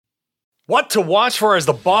What to watch for as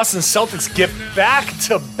the Boston Celtics get back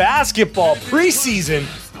to basketball preseason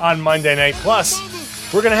on Monday night. Plus,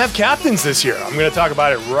 we're going to have captains this year. I'm going to talk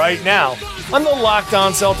about it right now on the Locked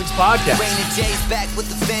On Celtics podcast. Rain and Jay's back with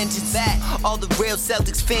the vengeance. All the real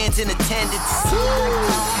Celtics fans in attendance.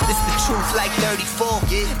 This the truth like 34.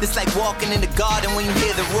 This like walking in the garden when you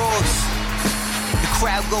hear the roars. The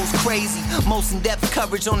crowd goes crazy. Most in-depth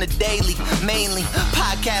coverage on the daily. Mainly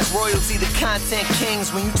podcast royalty, the content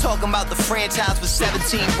kings. When you talking about the franchise with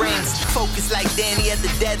 17 rings. Focus like Danny at the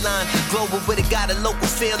deadline. Global, but it got a local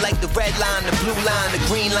feel like the red line, the blue line, the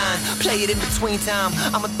green line. Play it in between time.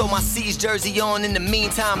 I'ma throw my C's jersey on in the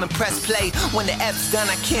meantime and press play. When the F's done,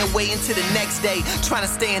 I can't wait until the next day. Trying to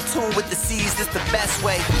stay in tune with the C's, that's the best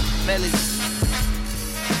way. Melodies.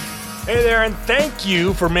 Hey there, and thank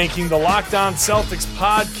you for making the Locked On Celtics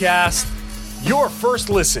podcast your first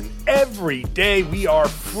listen. Every day we are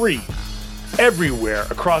free, everywhere,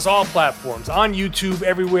 across all platforms, on YouTube,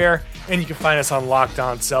 everywhere, and you can find us on Locked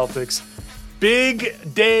On Celtics.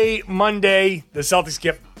 Big day Monday. The Celtics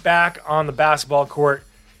get back on the basketball court,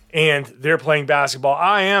 and they're playing basketball.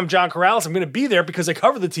 I am John Corrales. I'm going to be there because I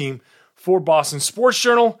cover the team for Boston Sports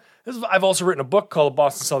Journal. I've also written a book called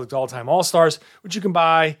Boston Celtics All-Time All-Stars, which you can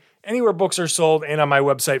buy anywhere books are sold and on my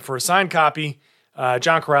website for a signed copy,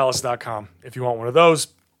 johncorrales.com, if you want one of those.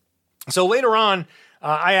 So later on,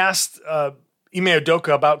 I asked Ime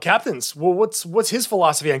Udoka about captains. Well, what's his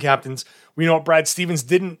philosophy on captains? We know Brad Stevens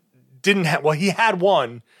didn't have. Well, he had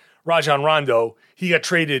one, Rajon Rondo. He got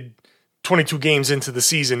traded 22 games into the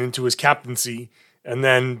season into his captaincy, and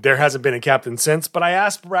then there hasn't been a captain since. But I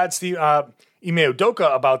asked Ime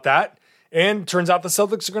Udoka about that, and turns out the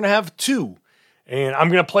Celtics are going to have two. And I'm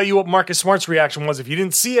going to play you what Marcus Smart's reaction was. If you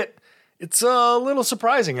didn't see it, it's a little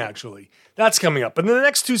surprising, actually. That's coming up. But in the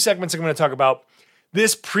next two segments, I'm going to talk about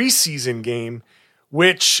this preseason game,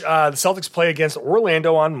 which the Celtics play against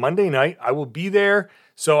Orlando on Monday night. I will be there,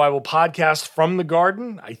 so I will podcast from the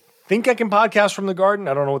Garden. I think I can podcast from the Garden.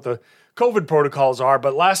 I don't know what the COVID protocols are,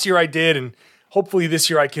 but last year I did, and hopefully this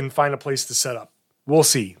year I can find a place to set up. We'll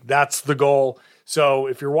see. That's the goal. So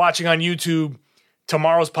if you're watching on YouTube,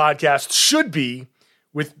 tomorrow's podcast should be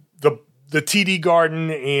with the TD Garden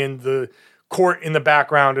and the court in the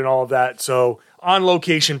background and all of that. So on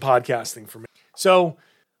location podcasting for me. So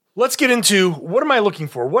let's get into what am I looking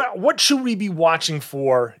for? What should we be watching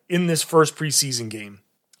for in this first preseason game?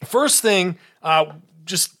 First thing,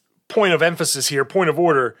 just point of emphasis here, point of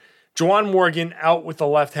order. Juwan Morgan out with the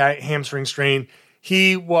left hamstring strain.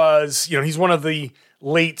 He was, he's one of the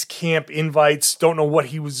late camp invites. Don't know what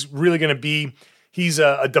he was really going to be. He's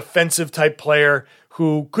a defensive type player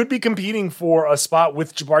who could be competing for a spot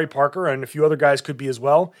with Jabari Parker, and a few other guys could be as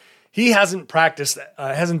well. He hasn't practiced,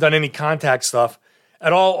 hasn't done any contact stuff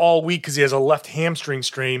at all week because he has a left hamstring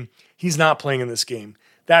strain. He's not playing in this game.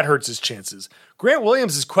 That hurts his chances. Grant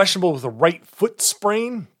Williams is questionable with a right foot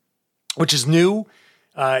sprain, which is new.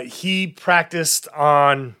 He practiced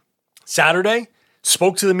on Saturday,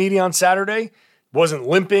 spoke to the media on Saturday, wasn't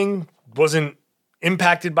limping, wasn't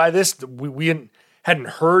impacted by this. We hadn't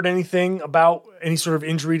heard anything about any sort of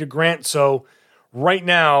injury to Grant. So right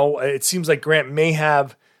now, it seems like Grant may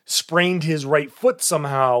have sprained his right foot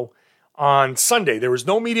somehow on Sunday. There was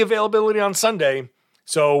no media availability on Sunday,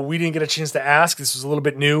 so we didn't get a chance to ask. This was a little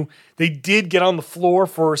bit new. They did get on the floor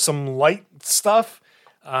for some light stuff.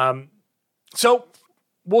 So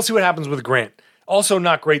we'll see what happens with Grant. Also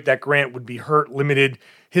not great that Grant would be hurt, limited.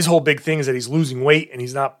 His whole big thing is that he's losing weight and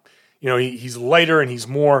he's not, he's lighter and he's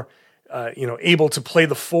more able to play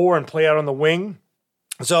the four and play out on the wing.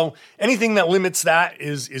 So anything that limits that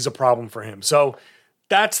is a problem for him. So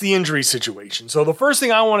that's the injury situation. So the first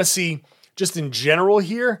thing I want to see just in general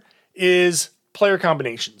here is player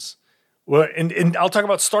combinations. Well, and I'll talk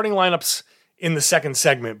about starting lineups in the second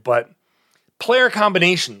segment, but player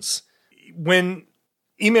combinations. When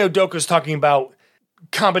Ime Udoka is talking about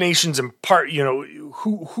combinations and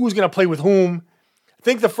who's going to play with whom, I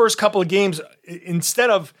think the first couple of games, instead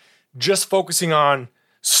of just focusing on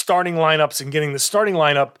starting lineups and getting the starting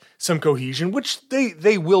lineup some cohesion, which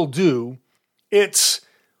they will do, it's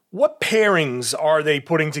what pairings are they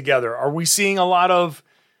putting together? Are we seeing a lot of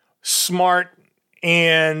Smart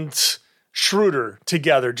and Schroeder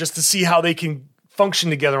together just to see how they can function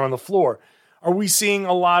together on the floor? Are we seeing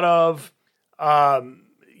a lot of Horford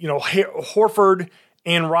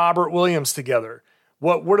and Robert Williams together?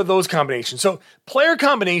 What are those combinations? So player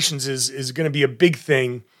combinations is going to be a big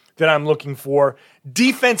thing that I'm looking for.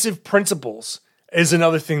 Defensive principles is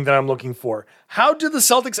another thing that I'm looking for. How do the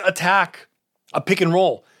Celtics attack a pick and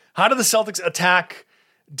roll? How do the Celtics attack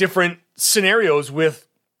different scenarios with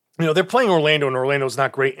they're playing Orlando, and Orlando's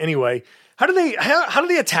not great anyway. How do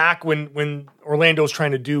they attack when Orlando's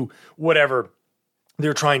trying to do whatever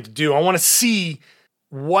they're trying to do? I want to see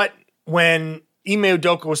when Ime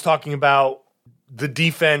Udoka was talking about the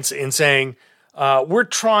defense and saying, we're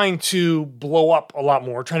trying to blow up a lot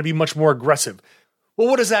more, we're trying to be much more aggressive. Well,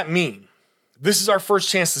 what does that mean? This is our first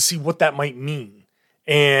chance to see what that might mean.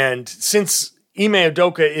 And since Ime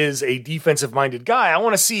Udoka is a defensive-minded guy, I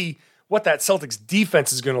want to see what that Celtics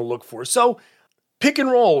defense is going to look for. So pick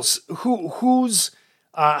and rolls.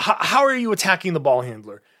 How are you attacking the ball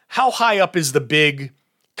handler? How high up is the big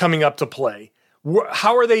coming up to play?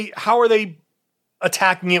 How are they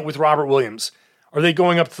attacking it with Robert Williams? Are they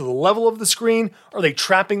going up to the level of the screen? Are they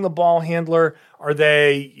trapping the ball handler? Are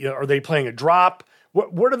they playing a drop?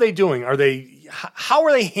 What are they doing? How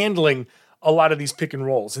are they handling a lot of these pick and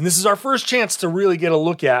rolls? And this is our first chance to really get a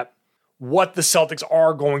look at what the Celtics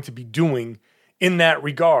are going to be doing in that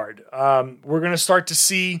regard. We're going to start to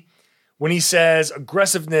see when he says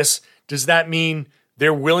aggressiveness, does that mean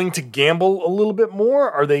they're willing to gamble a little bit more?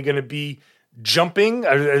 Are they going to be jumping?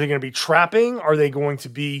 Are they going to be trapping? Are they going to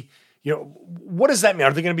be, what does that mean?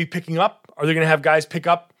 Are they going to be picking up? Are they going to have guys pick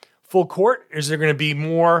up full court? Is there going to be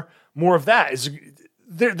more of that?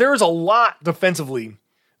 There's a lot defensively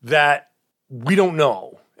that we don't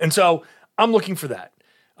know. And so I'm looking for that.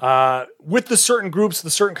 With the certain groups, the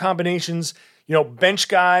certain combinations, bench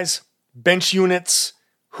guys, bench units,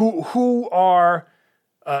 who are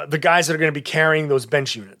the guys that are going to be carrying those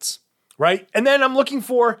bench units, right? And then I'm looking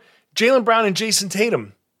for Jaylen Brown and Jason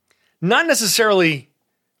Tatum. Not necessarily,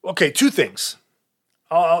 okay, two things.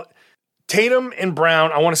 Tatum and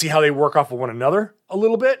Brown, I want to see how they work off of one another a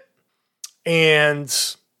little bit. And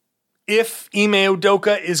if Ime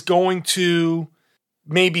Udoka is going to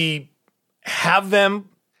maybe have them,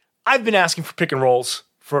 I've been asking for pick and rolls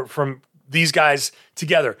from these guys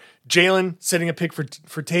together. Jaylen setting a pick for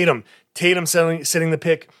Tatum. Tatum setting the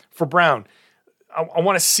pick for Brown. I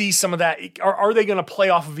want to see some of that. Are they going to play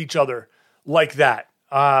off of each other like that?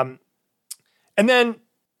 And then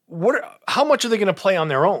how much are they going to play on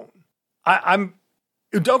their own?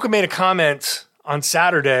 Udoka made a comment on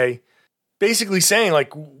Saturday basically saying,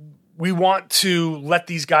 like, we want to let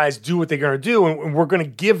these guys do what they're going to do, and we're going to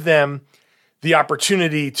give them the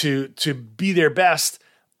opportunity to be their best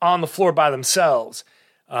on the floor by themselves.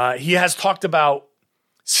 He has talked about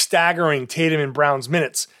staggering Tatum and Brown's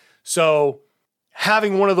minutes. So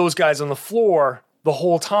having one of those guys on the floor the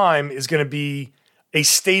whole time is going to be a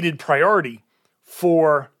stated priority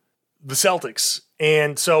for the Celtics.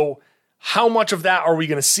 And so how much of that are we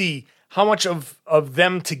going to see? How much of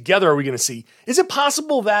them together are we going to see? Is it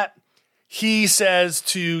possible that he says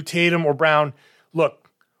to Tatum or Brown, look,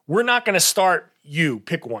 we're not going to start you,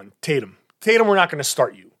 pick one, Tatum. Tatum, we're not going to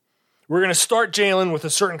start you. We're going to start Jaylen with a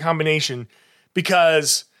certain combination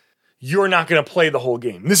because you're not going to play the whole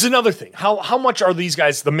game. This is another thing. How much are these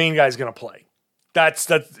guys, the main guys, going to play? That's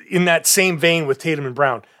in that same vein with Tatum and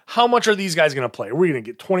Brown. How much are these guys going to play? Are we going to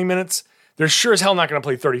get 20 minutes? They're sure as hell not going to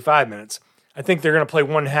play 35 minutes. I think they're going to play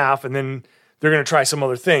one half, and then they're going to try some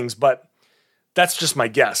other things, but that's just my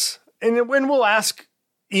guess. And when we'll ask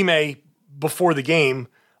Ime before the game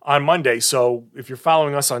on Monday, so if you're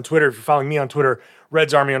following us on Twitter, if you're following me on Twitter,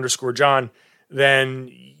 RedsArmy_John, then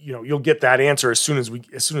you'll get that answer as soon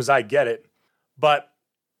as I get it. But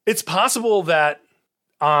it's possible that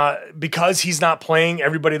because he's not playing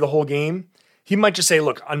everybody the whole game, he might just say,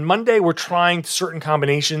 look, on Monday we're trying certain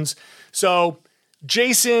combinations. So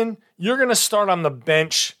Jason, you're going to start on the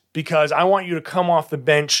bench because I want you to come off the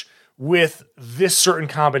bench with this certain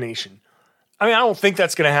combination. I mean, I don't think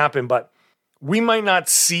that's going to happen, but we might not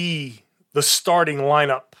see the starting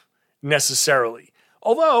lineup necessarily.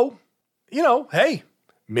 Although, hey,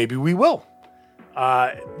 maybe we will.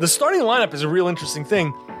 The starting lineup is a real interesting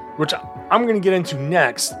thing, which I'm going to get into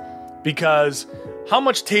next, because how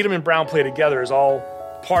much Tatum and Brown play together is all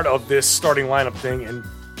part of this starting lineup thing. And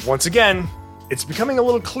once again, it's becoming a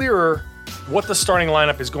little clearer what the starting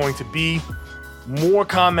lineup is going to be. More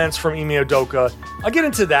comments from Ime Udoka. I'll get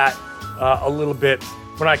into that a little bit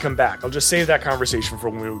when I come back. I'll just save that conversation for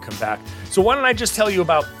when we come back. So why don't I just tell you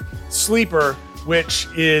about Sleeper, which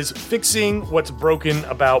is fixing what's broken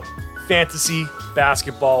about fantasy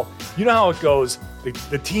basketball. You know how it goes.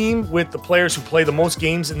 The team with the players who play the most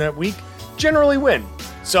games in that week generally win.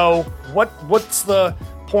 So what's the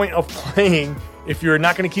point of playing if you're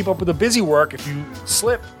not going to keep up with the busy work? If you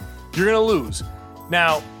slip, you're going to lose.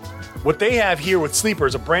 Now, what they have here with Sleeper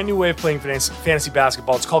is a brand new way of playing fantasy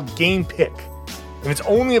basketball. It's called Game Pick, and it's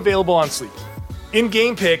only available on Sleeper. In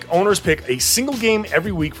Game Pick, owners pick a single game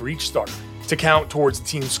every week for each starter. to count towards the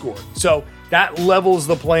team score. So that levels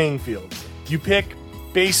the playing field. You pick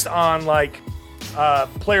based on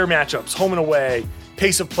player matchups, home and away,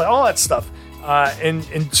 pace of play, all that stuff. And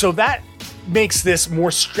so that makes this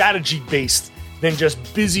more strategy based than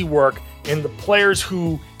just busy work. And the players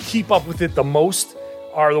who keep up with it the most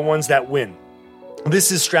are the ones that win.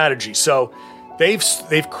 This is strategy. So they've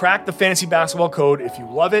cracked the fantasy basketball code. If you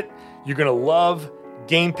love it, you're going to love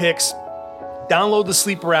Game Picks. Download the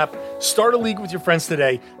Sleeper app. Start a league with your friends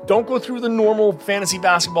today. Don't go through the normal fantasy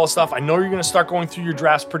basketball stuff. I know you're going to start going through your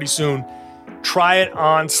drafts pretty soon. Try it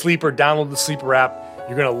on Sleeper. Download the Sleeper app.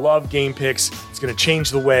 You're going to love Game Picks. It's going to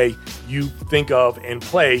change the way you think of and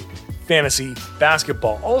play fantasy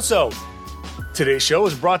basketball. Also, today's show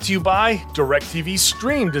is brought to you by DirecTV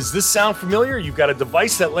Stream. Does this sound familiar? You've got a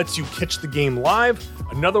device that lets you catch the game live,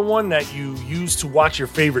 another one that you use to watch your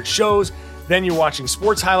favorite shows. Then you're watching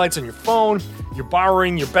sports highlights on your phone. You're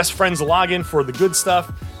borrowing your best friend's login for the good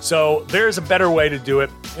stuff. So there's a better way to do it,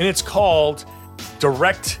 and it's called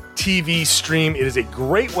DirecTV Stream. It is a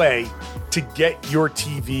great way to get your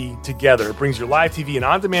TV together. It brings your live TV and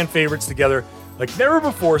on-demand favorites together like never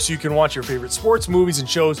before, so you can watch your favorite sports, movies, and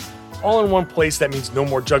shows all in one place. That means no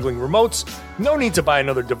more juggling remotes, no need to buy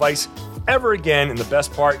another device ever again, and the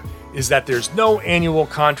best part is that there's no annual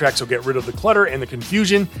contract, so get rid of the clutter and the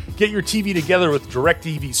confusion. Get your TV together with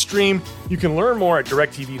DirecTV Stream. You can learn more at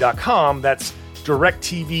directtv.com. That's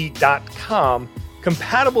directtv.com.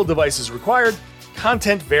 Compatible devices required.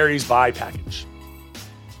 Content varies by package.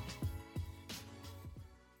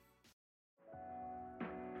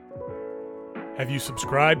 Have you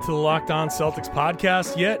subscribed to the Locked On Celtics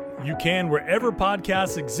podcast yet? You can wherever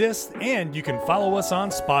podcasts exist, and you can follow us on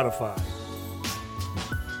Spotify.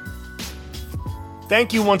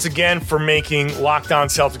 Thank you once again for making Locked On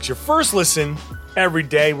Celtics your first listen every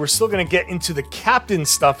day. We're still going to get into the captain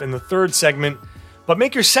stuff in the third segment, but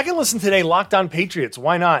make your second listen today Locked On Patriots.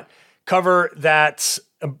 Why not? Cover that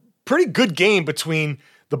a pretty good game between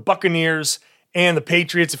the Buccaneers and the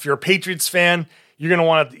Patriots. If you're a Patriots fan, you're going to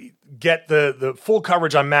want to get the full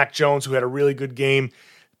coverage on Mac Jones, who had a really good game.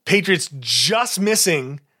 Patriots just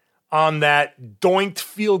missing on that doinked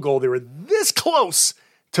field goal. They were this close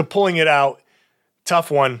to pulling it out.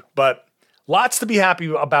 Tough one, but lots to be happy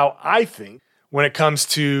about, I think, when it comes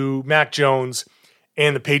to Mac Jones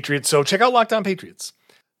and the Patriots. So check out Locked On Patriots.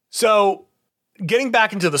 So getting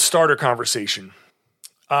back into the starter conversation,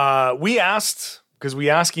 we ask Ime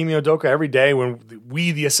Udoka every day when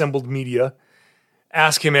we, the assembled media,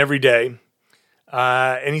 ask him every day.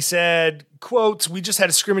 And he said, quote, "We just had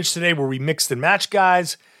a scrimmage today where we mixed and matched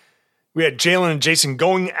guys. We had Jalen and Jason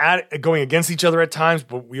going against each other at times,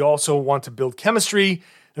 but we also want to build chemistry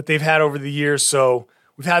that they've had over the years. So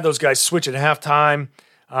we've had those guys switch at halftime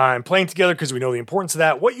and playing together because we know the importance of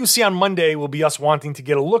that. What you see on Monday will be us wanting to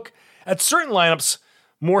get a look at certain lineups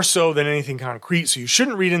more so than anything concrete. So you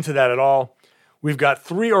shouldn't read into that at all. We've got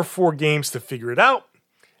 3 or 4 games to figure it out,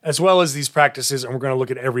 as well as these practices, and we're going to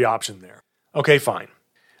look at every option there." Okay, fine.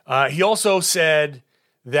 He also said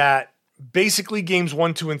that basically games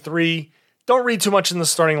 1, 2, and 3, don't read too much in the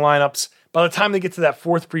starting lineups. By the time they get to that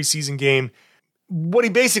 4th preseason game, what he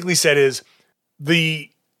basically said is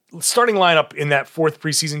the starting lineup in that 4th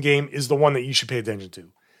preseason game is the one that you should pay attention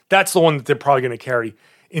to. That's the one that they're probably going to carry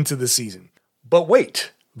into the season. But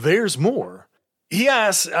wait, there's more.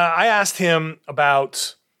 I asked him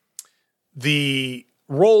about the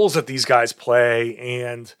roles that these guys play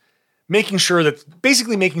and making sure that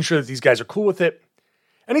these guys are cool with it.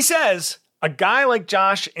 And he says, a guy like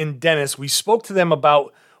Josh and Dennis, we spoke to them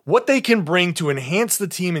about what they can bring to enhance the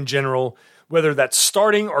team in general, whether that's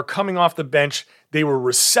starting or coming off the bench. They were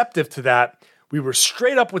receptive to that. We were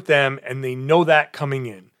straight up with them, and they know that coming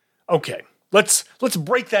in. Okay, let's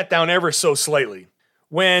break that down ever so slightly.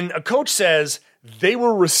 When a coach says they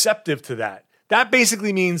were receptive to that, that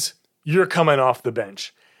basically means you're coming off the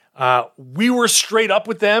bench. We were straight up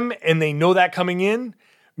with them, and they know that coming in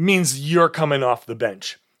means you're coming off the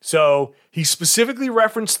bench. So he specifically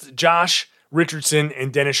referenced Josh Richardson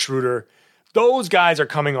and Dennis Schroeder. Those guys are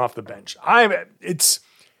coming off the bench. It's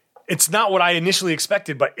not what I initially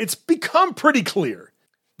expected, but it's become pretty clear.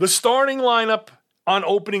 The starting lineup on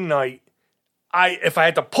opening night, if I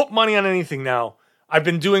had to put money on anything now, I've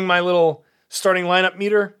been doing my little starting lineup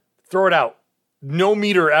meter. Throw it out. No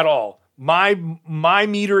meter at all. My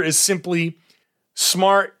meter is simply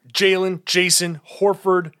Smart, Jalen, Jason,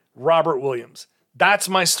 Horford, Robert Williams. That's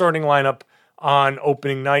my starting lineup on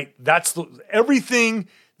opening night. That's everything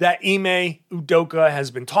that Ime Udoka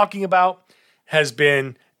has been talking about has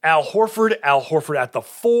been Al Horford at the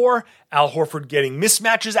 4, Al Horford getting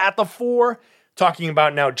mismatches at the 4, talking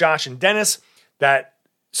about now Josh and Dennis, that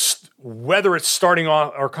whether it's starting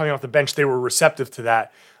off or coming off the bench, they were receptive to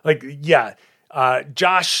that. Like, yeah,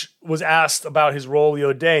 Josh was asked about his role the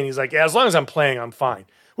other day, and he's like, yeah, as long as I'm playing, I'm fine.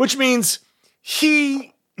 Which means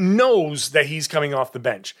he knows that he's coming off the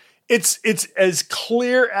bench. It's as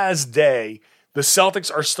clear as day. The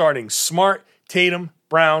Celtics are starting Smart, Tatum,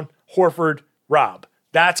 Brown, Horford, Rob.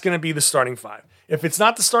 That's going to be the starting five. If it's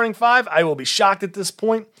not the starting five, I will be shocked at this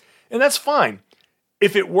point, and that's fine.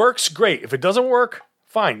 If it works, great. If it doesn't work,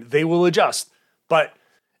 fine. They will adjust. But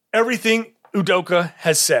everything Udoka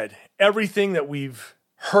has said, everything that we've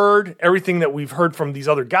heard from these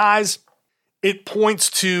other guys, it points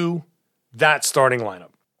to that starting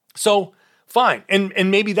lineup. So, fine.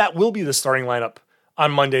 And maybe that will be the starting lineup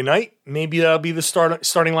on Monday night. Maybe that'll be the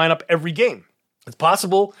starting lineup every game. It's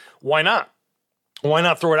possible. Why not? Why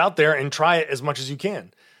not throw it out there and try it as much as you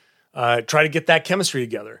can? Try to get that chemistry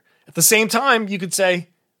together. At the same time, you could say,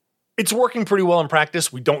 it's working pretty well in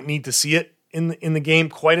practice. We don't need to see it in the game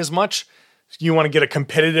quite as much. You want to get a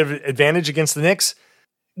competitive advantage against the Knicks.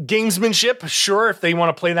 Gamesmanship, sure, if they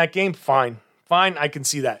want to play that game, fine. Fine, I can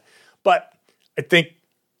see that. But I think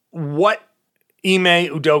what Ime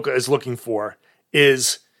Udoka is looking for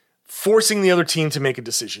is forcing the other team to make a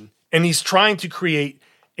decision. And he's trying to create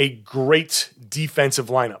a great defensive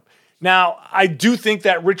lineup. Now, I do think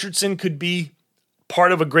that Richardson could be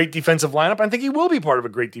part of a great defensive lineup. I think he will be part of a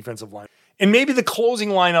great defensive lineup. And maybe the closing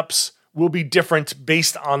lineups will be different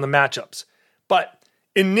based on the matchups. But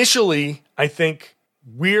initially, I think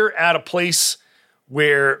we're at a place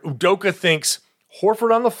where Udoka thinks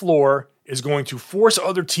Horford on the floor is going to force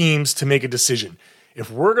other teams to make a decision. If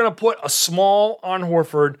we're going to put a small on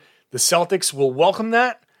Horford, the Celtics will welcome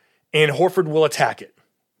that, and Horford will attack it.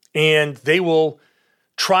 And they will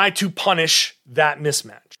try to punish that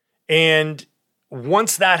mismatch. And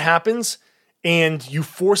once that happens, and you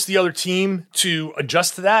force the other team to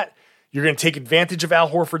adjust to that, you're going to take advantage of Al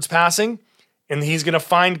Horford's passing, and he's going to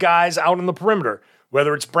find guys out on the perimeter,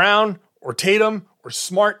 whether it's Brown or Tatum or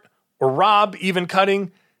Smart or Rob even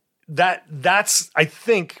cutting. That's I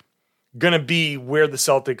think, going to be where the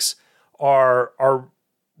Celtics are,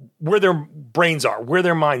 where their brains are, where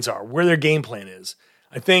their minds are, where their game plan is.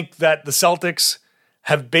 I think that the Celtics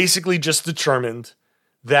have basically just determined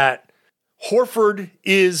that Horford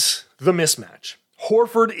is the mismatch.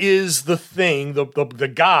 Horford is the thing,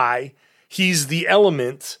 the guy. He's the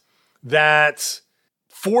element that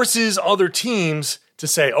forces other teams to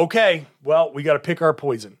say, okay, well, we got to pick our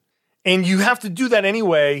poison. And you have to do that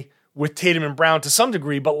anyway with Tatum and Brown to some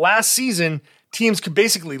degree. But last season, teams could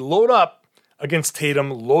basically load up against Tatum,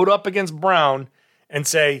 load up against Brown, and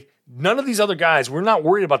say, none of these other guys, we're not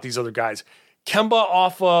worried about these other guys. Kemba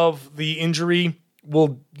off of the injury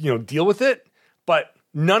will, deal with it. But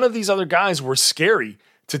none of these other guys were scary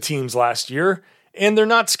to teams last year. And they're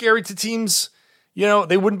not scary to teams,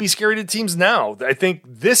 they wouldn't be scary to teams now. I think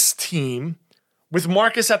this team, with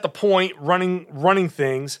Marcus at the point running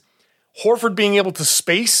things, Horford being able to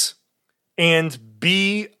space and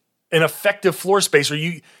be an effective floor spacer,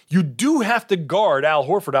 you do have to guard Al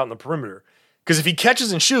Horford out in the perimeter. Because if he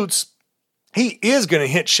catches and shoots, he is going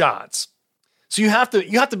to hit shots. So you have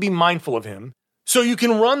to be mindful of him. So you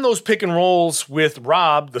can run those pick and rolls with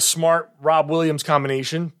Rob, the Smart Rob Williams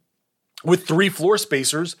combination, with 3 floor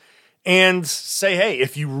spacers, and say, hey,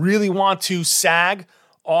 if you really want to sag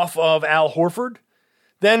off of Al Horford,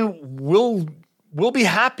 then we'll be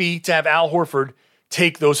happy to have Al Horford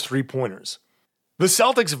take those 3-pointers. The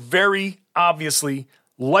Celtics very obviously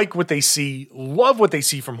like what they see, love what they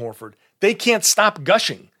see from Horford. They can't stop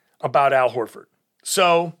gushing about Al Horford.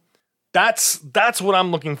 So that's what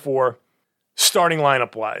I'm looking for starting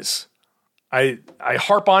lineup-wise. I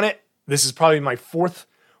harp on it. This is probably my 4th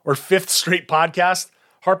or 5th straight podcast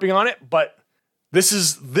harping on it, but this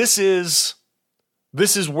is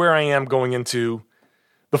where I am going into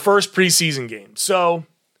the first preseason game. So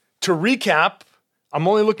to recap, I'm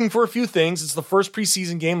only looking for a few things. It's the first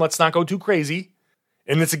preseason game. Let's not go too crazy.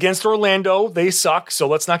 And it's against Orlando. They suck, so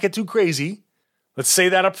let's not get too crazy. Let's say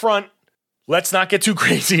that up front. Let's not get too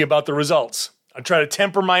crazy about the results. I'll try to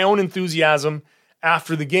temper my own enthusiasm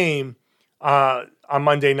after the game on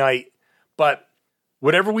Monday night. But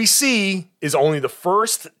whatever we see is only the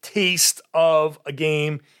first taste of a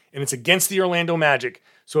game, and it's against the Orlando Magic.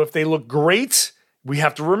 So if they look great, we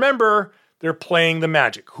have to remember they're playing the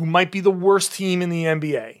Magic, who might be the worst team in the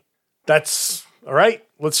NBA. That's all right.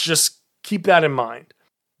 Let's just keep that in mind.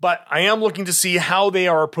 But I am looking to see how they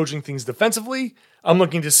are approaching things defensively. I'm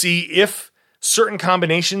looking to see if certain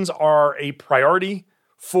combinations are a priority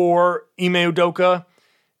for Ime Udoka.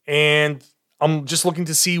 And I'm just looking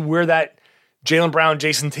to see where that Jaylen Brown,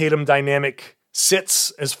 Jason Tatum dynamic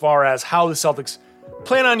sits as far as how the Celtics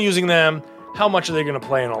plan on using them, how much are they going to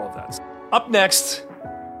play, and all of that. Up next,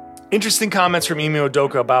 interesting comments from Ime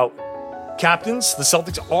Udoka about captains. The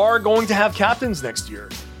Celtics are going to have captains next year.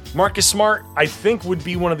 Marcus Smart, I think, would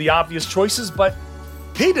be one of the obvious choices, but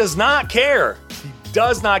he does not care. He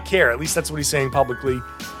does not care. At least that's what he's saying publicly.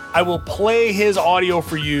 I will play his audio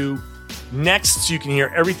for you next so you can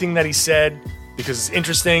hear everything that he said because it's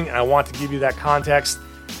interesting and I want to give you that context.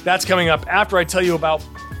 That's coming up after I tell you about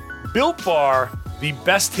Built Bar, the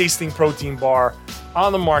best tasting protein bar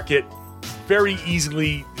on the market. Very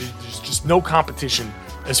easily, there's just no competition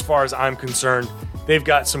as far as I'm concerned. They've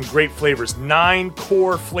got some great flavors, 9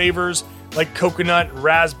 core flavors like coconut,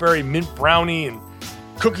 raspberry, mint brownie, and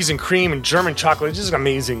cookies and cream and German chocolate. It's just an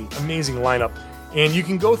amazing lineup. And you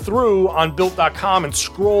can go through on Built.com and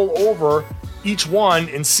scroll over each one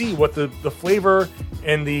and see what the flavor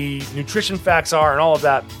and the nutrition facts are and all of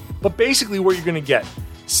that. But basically what you're going to get,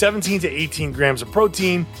 17 to 18 grams of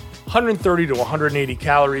protein, 130 to 180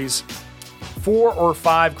 calories, 4 or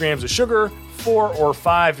 5 grams of sugar, 4 or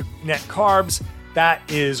 5 net carbs. That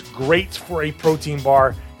is great for a protein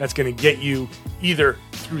bar that's going to get you either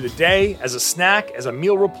through the day as a snack, as a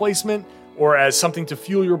meal replacement, or as something to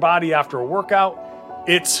fuel your body after a workout.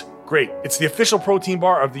 It's great. It's the official protein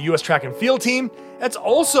bar of the U.S. track and field team. That's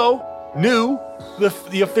also new,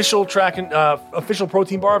 the official official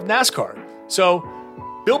protein bar of NASCAR. So,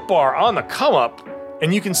 Built Bar on the come up,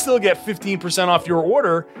 and you can still get 15% off your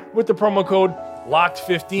order with the promo code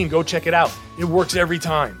LOCKED15. Go check it out. It works every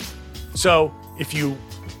time. So, if you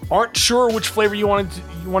aren't sure which flavor you want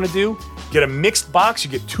to do, get a mixed box. You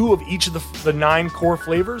get 2 of each of the 9 core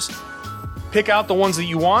flavors. Pick out the ones that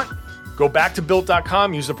you want. Go back to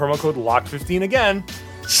Built.com. Use the promo code LOCKED15 again.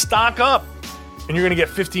 Stock up, and you're going to get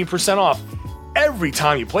 15% off every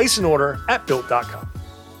time you place an order at Built.com.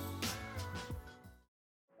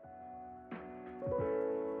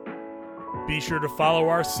 Be sure to follow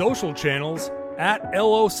our social channels at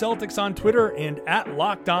LO Celtics on Twitter and at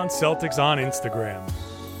Locked On Celtics on Instagram.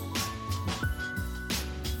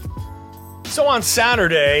 So on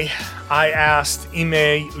Saturday, I asked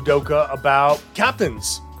Ime Udoka about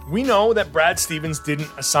captains. We know that Brad Stevens didn't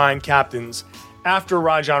assign captains after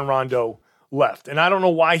Rajon Rondo left. And I don't know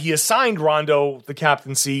why he assigned Rondo the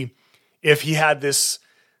captaincy if he had this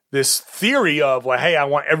theory of like, hey, I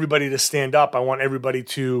want everybody to stand up. I want everybody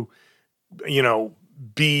to,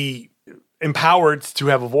 be empowered to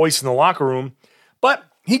have a voice in the locker room. But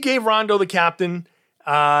he gave Rondo the captain,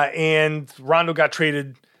 and Rondo got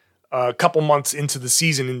traded a couple months into the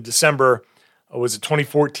season in December. Was it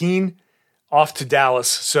 2014? Off to Dallas.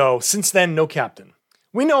 So since then, no captain.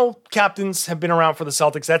 We know captains have been around for the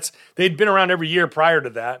Celtics. They'd been around every year prior to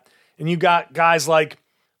that. And you got guys like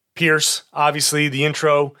Pierce. Obviously, the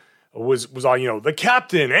intro was all, the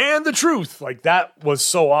captain and the truth. Like that was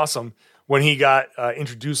so awesome when he got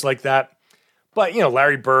introduced like that. But,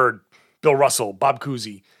 Larry Bird, Bill Russell, Bob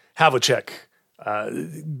Cousy, Havlicek,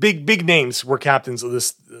 big names were captains of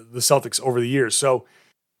the Celtics over the years. So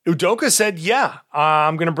Udoka said, yeah,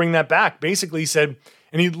 I'm going to bring that back. Basically, he said,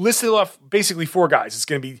 and he listed off basically 4 guys. It's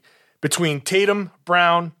going to be between Tatum,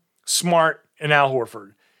 Brown, Smart, and Al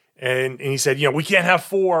Horford. And he said, we can't have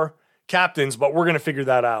 4 captains, but we're going to figure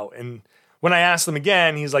that out. And when I asked him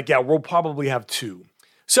again, he's like, yeah, we'll probably have 2.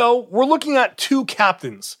 So we're looking at 2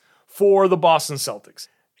 captains for the Boston Celtics.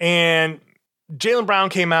 And Jaylen Brown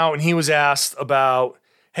came out and he was asked about,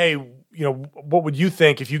 hey, what would you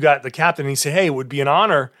think if you got the captain? And he said, hey, it would be an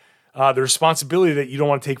honor, the responsibility that you don't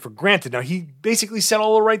want to take for granted. Now, he basically said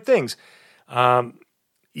all the right things.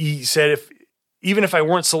 He said, even if I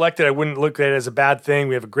weren't selected, I wouldn't look at it as a bad thing.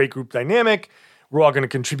 We have a great group dynamic. We're all going to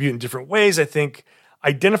contribute in different ways. I think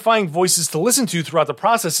identifying voices to listen to throughout the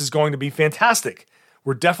process is going to be fantastic.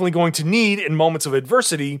 We're definitely going to need, in moments of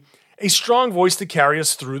adversity, a strong voice to carry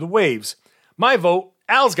us through the waves. My vote,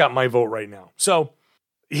 Al's got my vote right now. So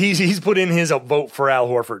he's put in his vote for Al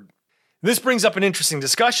Horford. This brings up an interesting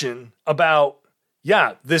discussion about,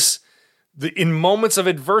 in moments of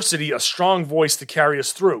adversity, a strong voice to carry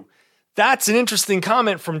us through. That's an interesting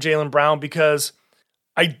comment from Jaylen Brown because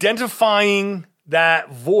identifying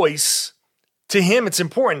that voice, to him, it's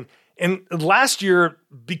important. And last year,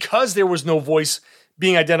 because there was no voice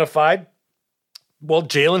being identified, well,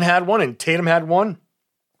 Jaylen had one and Tatum had one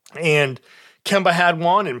and Kemba had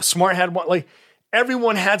one and Smart had one. Like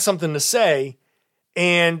everyone had something to say.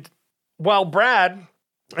 And while Brad,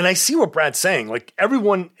 and I see what Brad's saying, like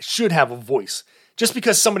everyone should have a voice. Just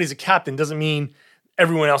because somebody's a captain doesn't mean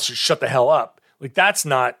everyone else should shut the hell up. Like that's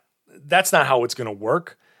not how it's going to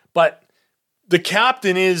work. But the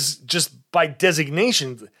captain is just by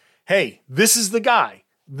designation. Hey, this is the guy.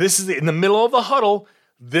 In the middle of the huddle.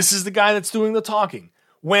 This is the guy that's doing the talking.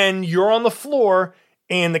 When you're on the floor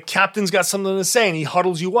and the captain's got something to say and he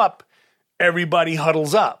huddles you up, everybody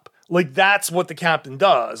huddles up. Like, that's what the captain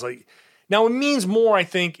does. Like, now it means more, I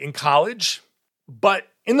think, in college, but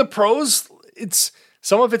in the pros,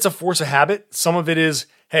 some of it's a force of habit. Some of it is,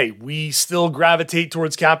 hey, we still gravitate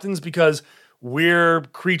towards captains because we're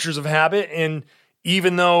creatures of habit. And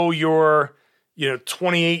even though you're,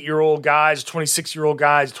 28-year-old guys, 26-year-old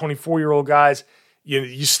guys, 24-year-old guys,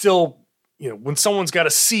 you still, when someone's got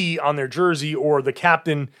a C on their jersey, or the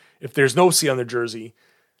captain, if there's no C on their jersey,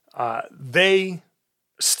 they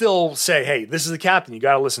still say, hey, this is the captain. You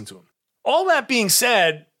got to listen to him. All that being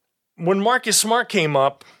said, when Marcus Smart came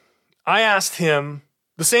up, I asked him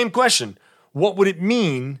the same question. What would it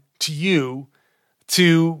mean to you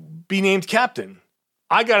to be named captain?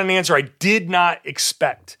 I got an answer I did not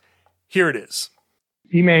expect. Here it is.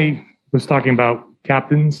 Ime was talking about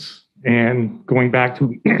captains and going back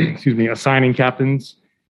to, assigning captains.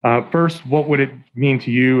 First, what would it mean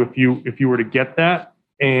to you if you were to get that?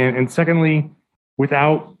 And secondly,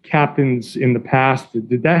 without captains in the past,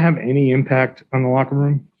 did that have any impact on the locker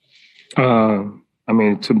room?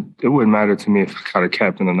 It wouldn't matter to me if I got a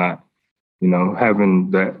captain or not.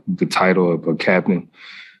 Having the title of a captain,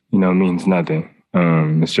 means nothing.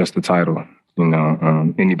 It's just the title.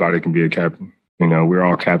 Anybody can be a captain. We're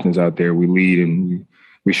all captains out there. We lead and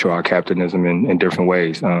we show our captainism in different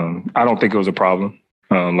ways. I don't think it was a problem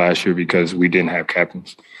last year because we didn't have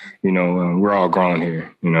captains. We're all grown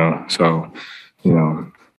here, so,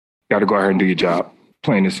 got to go out here and do your job.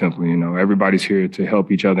 Plain and simple, everybody's here to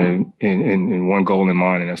help each other in one goal in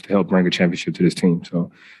mind, and that's to help bring a championship to this team.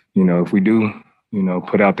 So, if we do,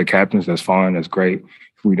 put out the captains, that's fine. That's great.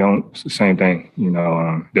 If we don't, it's the same thing.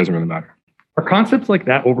 It doesn't really matter. Are concepts like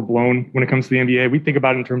that overblown when it comes to the NBA? We think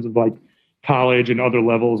about it in terms of like college and other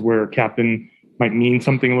levels where captain might mean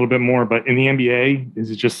something a little bit more, but in the NBA,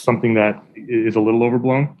 is it just something that is a little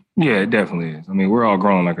overblown? Yeah, it definitely is. We're all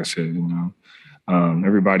grown, like I said,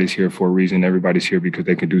 everybody's here for a reason. Everybody's here because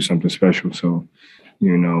they can do something special. So,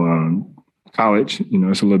 college,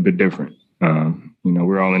 it's a little bit different.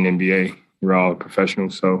 We're all in the NBA. We're all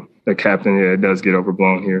professionals. So that captain, it does get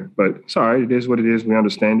overblown here. But it's all right. It is what it is. We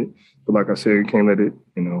understand it. But like I said, we can't let it,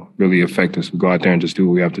 really affect us. We go out there and just do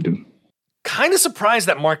what we have to do. Kind of surprised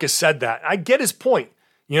that Marcus said that. I get his point.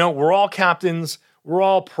 We're all captains. We're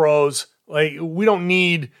all pros. Like, we don't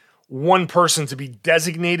need one person to be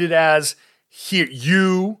designated as, here,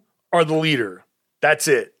 you are the leader. That's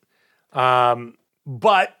it.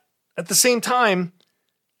 But at the same time,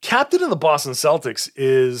 captain of the Boston Celtics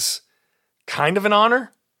is kind of an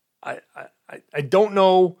honor. I don't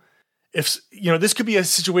know if, this could be a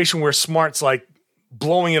situation where Smart's like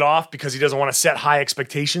blowing it off because he doesn't want to set high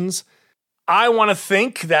expectations. I want to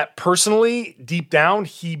think that personally, deep down,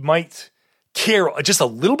 he might care just a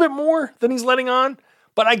little bit more than he's letting on.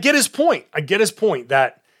 But I get his point.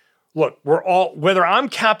 That, look, we're all, whether I'm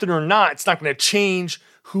captain or not, it's not going to change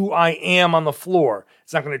who I am on the floor.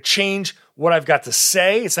 It's not going to change what I've got to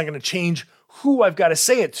say. It's not going to change who I've got to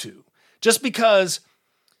say it to. Just because,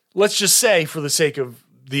 let's just say, for the sake of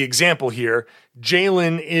the example here,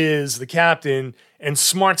 Jalen is the captain and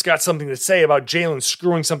Smart's got something to say about Jalen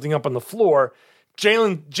screwing something up on the floor.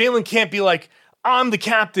 Jalen can't be like, I'm the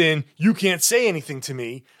captain, you can't say anything to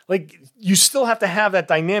me. Like, you still have to have that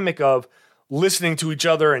dynamic of listening to each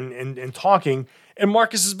other and talking. And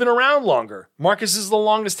Marcus has been around longer. Marcus is the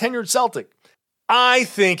longest tenured Celtic. I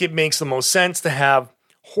think it makes the most sense to have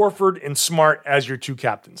Horford and Smart as your two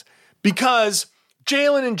captains, because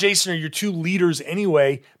Jalen and Jason are your two leaders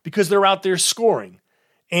anyway, because they're out there scoring.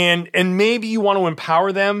 And maybe you want to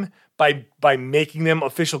empower them by making them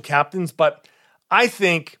official captains, but I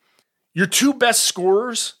think your two best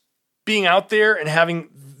scorers being out there and having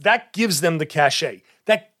that gives them the cachet.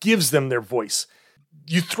 That gives them their voice.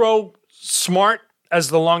 You throw Smart as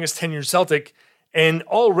the longest tenured Celtic and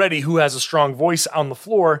already who has a strong voice on the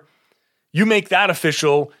floor, you make that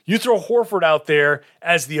official. You throw Horford out there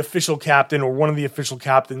as the official captain or one of the official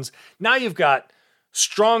captains. Now you've got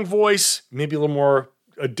strong voice, maybe a little more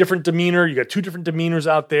a different demeanor. You got two different demeanors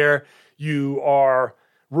out there. You are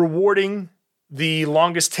rewarding the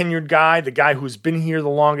longest tenured guy, the guy who's been here the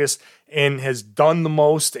longest and has done the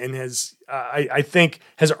most and has, I think,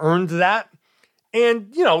 has earned that.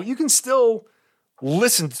 And, you can still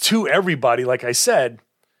listen to everybody, like I said,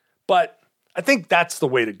 but I think that's the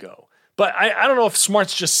way to go. But I don't know if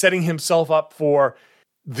Smart's just setting himself up for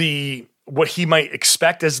what he might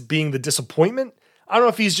expect as being the disappointment. I don't know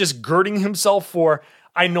if he's just girding himself for,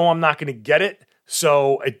 I know I'm not going to get it,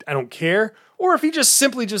 So I don't care. Or if he just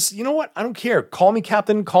simply you know what? I don't care. Call me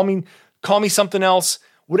captain, call me something else.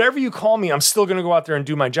 Whatever you call me, I'm still going to go out there and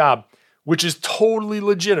do my job, which is totally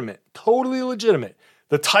legitimate. Totally legitimate.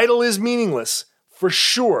 The title is meaningless for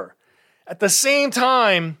sure. At the same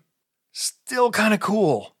time, still kind of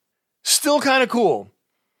cool. Still kind of cool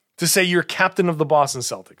to say you're captain of the Boston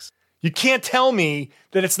Celtics. You can't tell me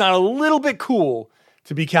that it's not a little bit cool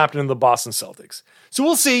to be captain of the Boston Celtics. So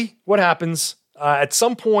we'll see what happens. At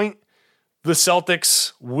some point, the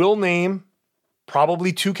Celtics will name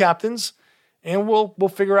probably 2 captains, and we'll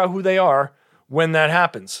figure out who they are when that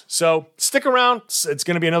happens. So stick around. It's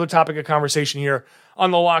going to be another topic of conversation here on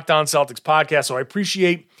the Locked On Celtics podcast. So I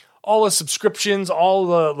appreciate all the subscriptions, all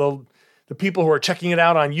the people who are checking it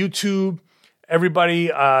out on YouTube, everybody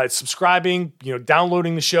subscribing,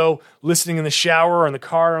 downloading the show, listening in the shower or in the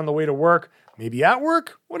car on the way to work, maybe at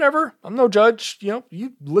work, whatever. I'm no judge.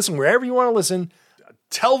 You listen wherever you want to listen.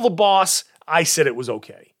 Tell the boss I said it was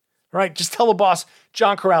okay. All right? Just tell the boss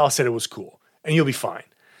John Corrales said it was cool, and you'll be fine.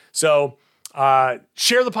 So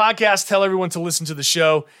share the podcast. Tell everyone to listen to the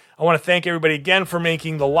show. I want to thank everybody again for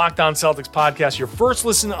making the Locked On Celtics podcast your first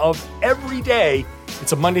listen of every day.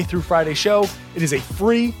 It's a Monday through Friday show. It is a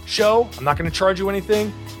free show. I'm not going to charge you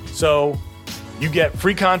anything. So you get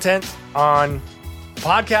free content on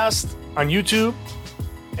podcast, on YouTube,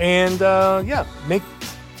 and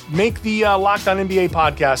make the Locked On NBA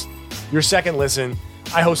podcast your second listen.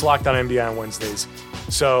 I host Locked On NBA on Wednesdays.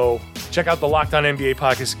 So check out the Locked On NBA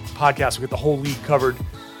podcast. We get the whole league covered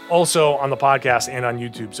also on the podcast and on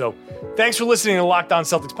YouTube. So thanks for listening to the Locked On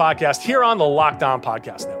Celtics podcast here on the Locked On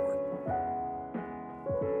Podcast Network.